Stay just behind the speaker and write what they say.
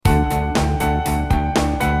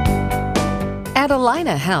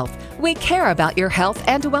Allina Health, we care about your health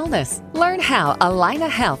and wellness. Learn how Allina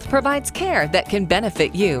Health provides care that can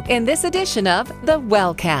benefit you in this edition of The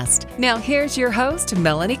Wellcast. Now here's your host,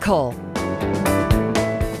 Melanie Cole.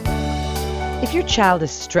 If your child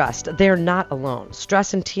is stressed, they're not alone.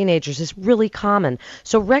 Stress in teenagers is really common.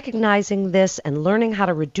 So recognizing this and learning how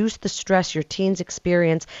to reduce the stress your teens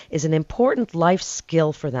experience is an important life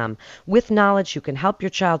skill for them. With knowledge, you can help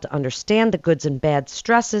your child to understand the goods and bad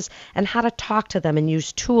stresses and how to talk to them and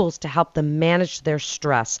use tools to help them manage their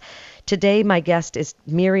stress. Today, my guest is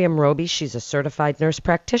Miriam Roby. She's a certified nurse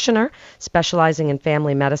practitioner specializing in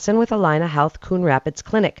family medicine with Allina Health Coon Rapids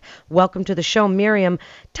Clinic. Welcome to the show, Miriam.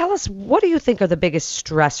 Tell us, what do you think are the biggest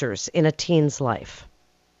stressors in a teen's life?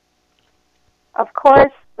 Of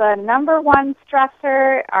course, the number one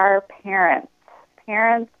stressor are parents.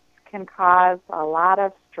 Parents can cause a lot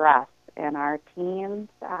of stress in our teens.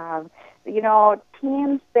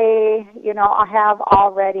 Teens, they, have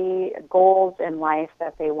already goals in life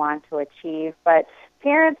that they want to achieve, but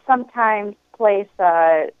parents sometimes place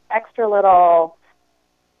a extra little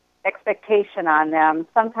expectation on them.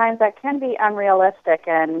 Sometimes that can be unrealistic,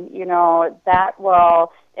 and, that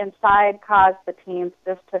will inside cause the teens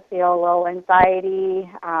just to feel a little anxiety,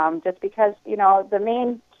 just because, the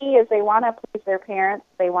main key is they want to please their parents,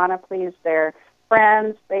 they want to please their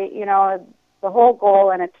friends, the whole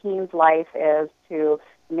goal in a teen's life is to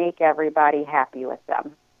make everybody happy with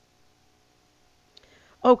them.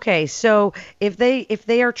 Okay, so if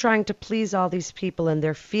they are trying to please all these people and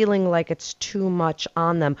they're feeling like it's too much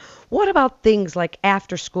on them, what about things like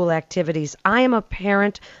after-school activities? I am a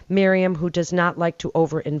parent, Miriam, who does not like to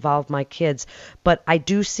over-involve my kids, but I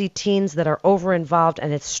do see teens that are over-involved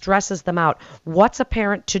and it stresses them out. What's a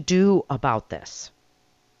parent to do about this?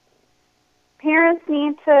 Parents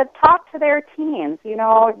need to talk to their teens,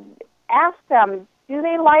 ask them, do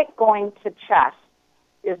they like going to chess?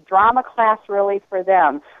 Is drama class really for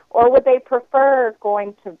them? Or would they prefer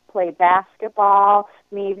going to play basketball,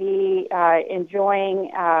 maybe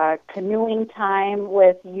enjoying canoeing time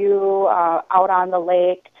with you out on the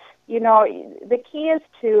lake? The key is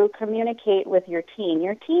to communicate with your teen.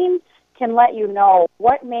 Your teen can let you know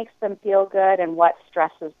what makes them feel good and what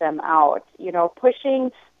stresses them out.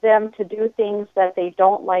 Pushing them to do things that they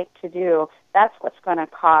don't like to do, that's what's going to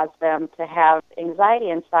cause them to have anxiety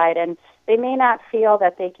inside, and they may not feel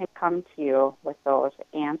that they can come to you with those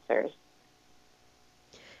answers.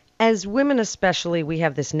 As women especially, we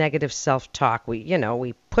have this negative self-talk.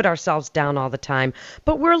 We put ourselves down all the time,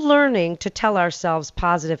 but we're learning to tell ourselves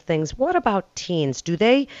positive things. What about teens? Do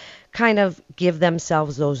they kind of give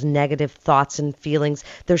themselves those negative thoughts and feelings?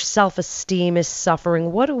 Their self-esteem is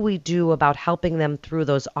suffering. What do we do about helping them through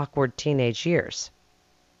those awkward teenage years?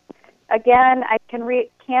 Again, I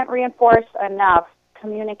can't reinforce enough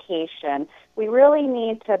communication. We really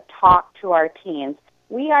need to talk to our teens.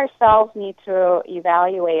 We ourselves need to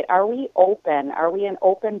evaluate, are we open? Are we an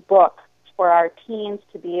open book for our teens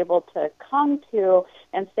to be able to come to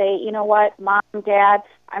and say, you know what, Mom, Dad,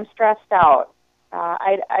 I'm stressed out.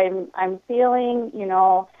 I'm feeling,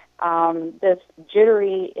 this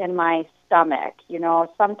jittery in my stomach.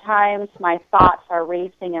 Sometimes my thoughts are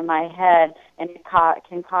racing in my head and it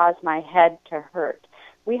can cause my head to hurt.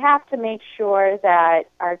 We have to make sure that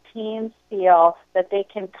our teens feel that they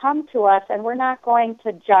can come to us and we're not going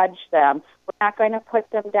to judge them. We're not going to put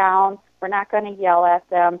them down. We're not going to yell at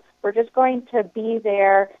them. We're just going to be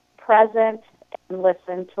there, present, and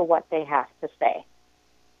listen to what they have to say.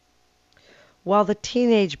 While the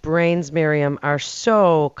teenage brains, Miriam, are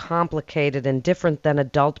so complicated and different than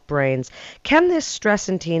adult brains, can this stress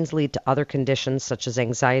in teens lead to other conditions such as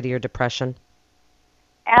anxiety or depression?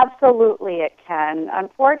 Absolutely it can.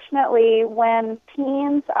 Unfortunately, when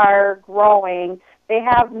teens are growing, they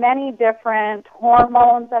have many different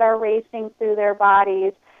hormones that are racing through their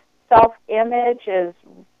bodies. Self-image is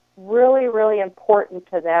really, really important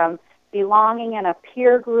to them. Belonging in a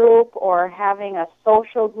peer group or having a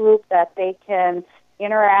social group that they can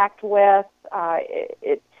interact with,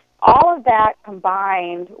 all of that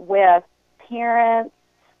combined with parents,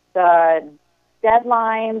 the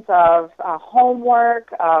deadlines of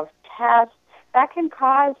homework, of tests, that can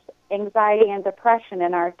cause anxiety and depression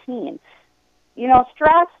in our teens.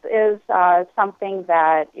 Stress is something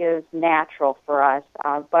that is natural for us,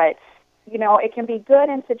 but it can be good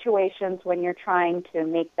in situations when you're trying to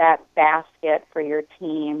make that basket for your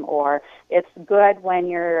team, or it's good when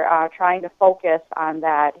you're trying to focus on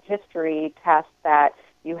that history test that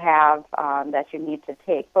you have that you need to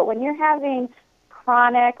take. But when you're having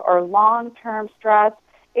chronic or long-term stress,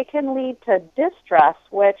 it can lead to distress,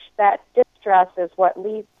 which that distress is what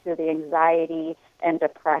leads to the anxiety and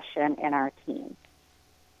depression in our teens.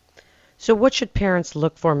 So what should parents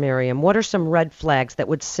look for, Miriam? What are some red flags that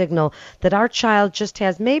would signal that our child just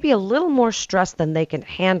has maybe a little more stress than they can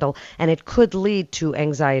handle and it could lead to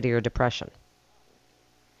anxiety or depression?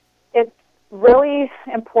 It's really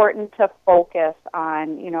important to focus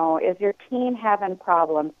on, is your teen having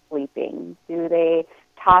problems sleeping? Do they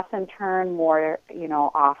toss and turn more,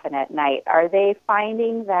 often at night? Are they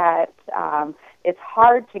finding that it's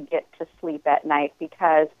hard to get to sleep at night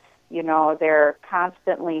because, they're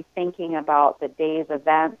constantly thinking about the day's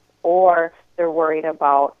events, or they're worried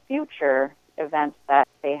about future events that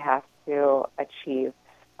they have to achieve?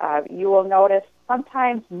 You will notice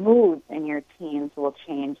sometimes moods in your teens will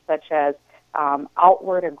change, such as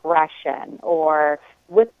outward aggression or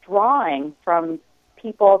withdrawing from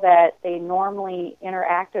people that they normally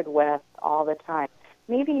interacted with all the time.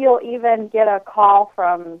 Maybe you'll even get a call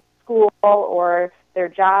from school or their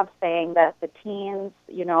job saying that the teens,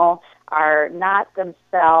 are not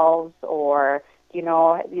themselves, or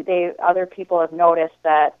other people have noticed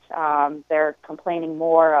that they're complaining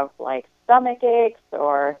more of like stomach aches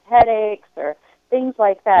or headaches or things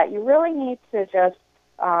like that. You really need to just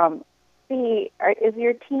see, is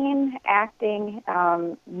your teen acting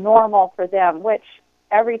normal for them, which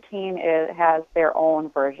every teen has their own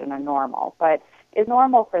version of normal, but is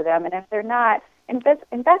normal for them. And if they're not,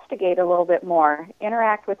 investigate a little bit more,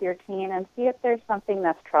 interact with your teen, and see if there's something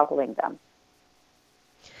that's troubling them.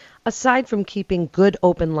 Aside from keeping good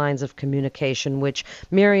open lines of communication, which,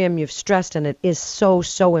 Miriam, you've stressed, and it is so,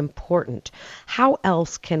 so important, how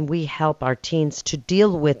else can we help our teens to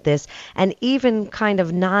deal with this and even kind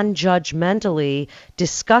of non-judgmentally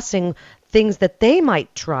discussing things that they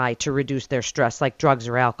might try to reduce their stress, like drugs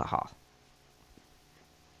or alcohol?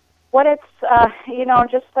 What it's,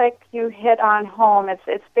 just like you hit on home,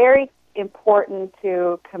 it's very important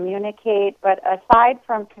to communicate, but aside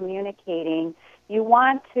from communicating, you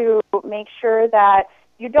want to make sure that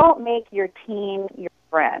you don't make your teen your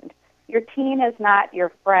friend. Your teen is not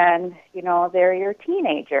your friend. They're your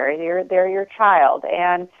teenager. They're your child.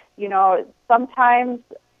 And, sometimes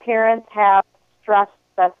parents have stress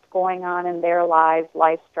that's going on in their lives,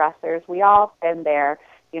 life stressors. We all been there,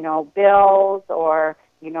 bills, or,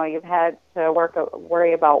 you've had to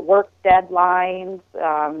worry about work deadlines,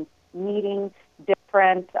 meeting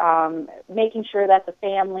different, making sure that the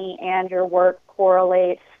family and your work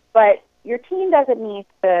correlate. But your teen doesn't need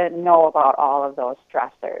to know about all of those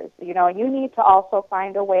stressors. You need to also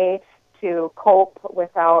find a way to cope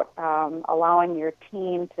without allowing your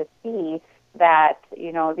teen to see that,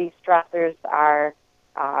 these stressors are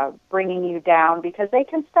bringing you down, because they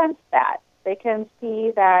can sense that. They can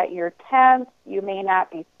see that you're tense. You may not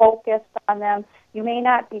be focused on them. You may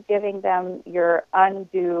not be giving them your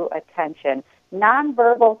undue attention.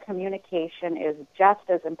 Nonverbal communication is just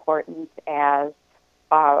as important as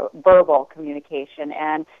verbal communication,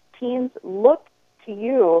 and teens look to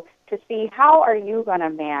you to see how are you going to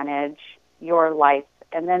manage your life,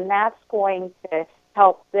 and then that's going to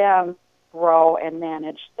help them grow and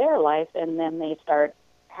manage their life, and then they start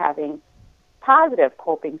having positive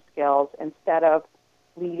coping skills instead of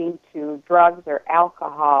leading to drugs or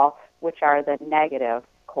alcohol, which are the negative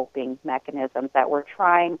coping mechanisms that we're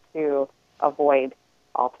trying to avoid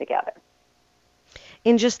altogether.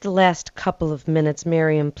 In just the last couple of minutes,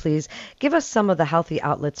 Miriam, please give us some of the healthy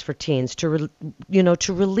outlets for teens to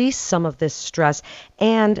release some of this stress,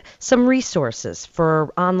 and some resources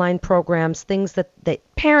for online programs, things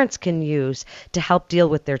that parents can use to help deal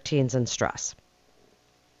with their teens and stress.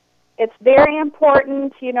 It's very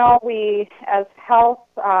important, we as health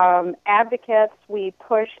advocates, we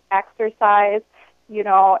push exercise.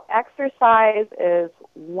 Exercise is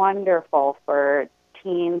wonderful for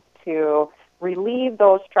teens to relieve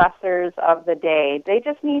those stressors of the day. They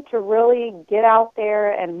just need to really get out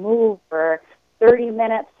there and move for 30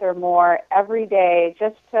 minutes or more every day,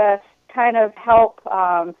 just to kind of help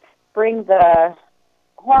bring the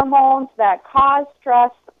hormones that cause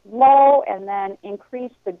stress low, and then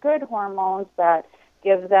increase the good hormones that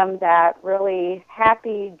give them that really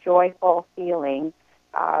happy, joyful feeling.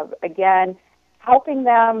 Again, helping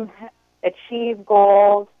them achieve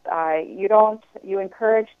goals. You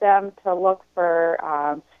encourage them to look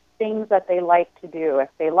for things that they like to do. If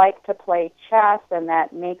they like to play chess and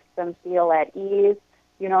that makes them feel at ease,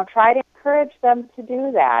 try to encourage them to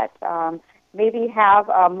do that. Maybe have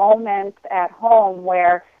a moment at home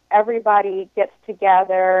where everybody gets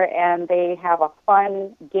together and they have a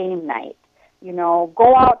fun game night.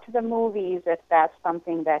 Go out to the movies if that's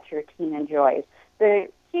something that your teen enjoys. The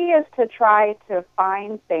key is to try to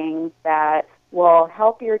find things that will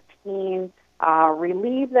help your teen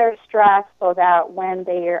relieve their stress so that when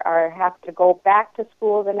they have to go back to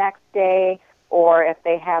school the next day, or if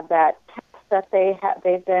they have that test that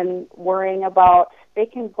they've been worrying about, they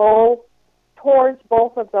can go towards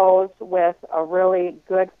both of those with a really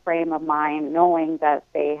good frame of mind, knowing that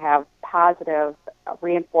they have positive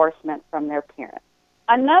reinforcement from their parents.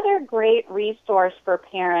 Another great resource for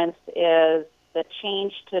parents is the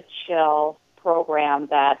Change to Chill program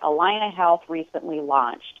that Allina Health recently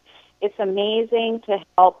launched. It's amazing to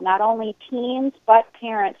help not only teens but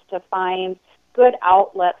parents to find good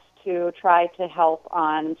outlets to try to help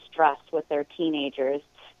on stress with their teenagers.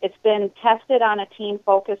 It's been tested on a teen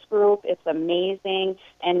focus group. It's amazing,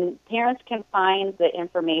 and parents can find the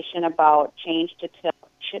information about Change to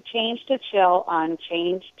Chill on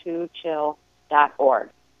changetochill.org.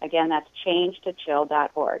 Again, that's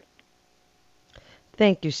changetochill.org.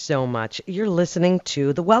 Thank you so much. You're listening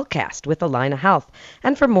to the Wellcast with Allina Health.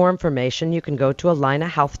 And for more information, you can go to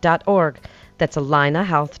allinahealth.org. That's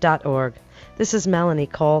allinahealth.org. This is Melanie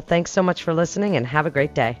Cole. Thanks so much for listening, and have a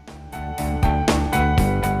great day.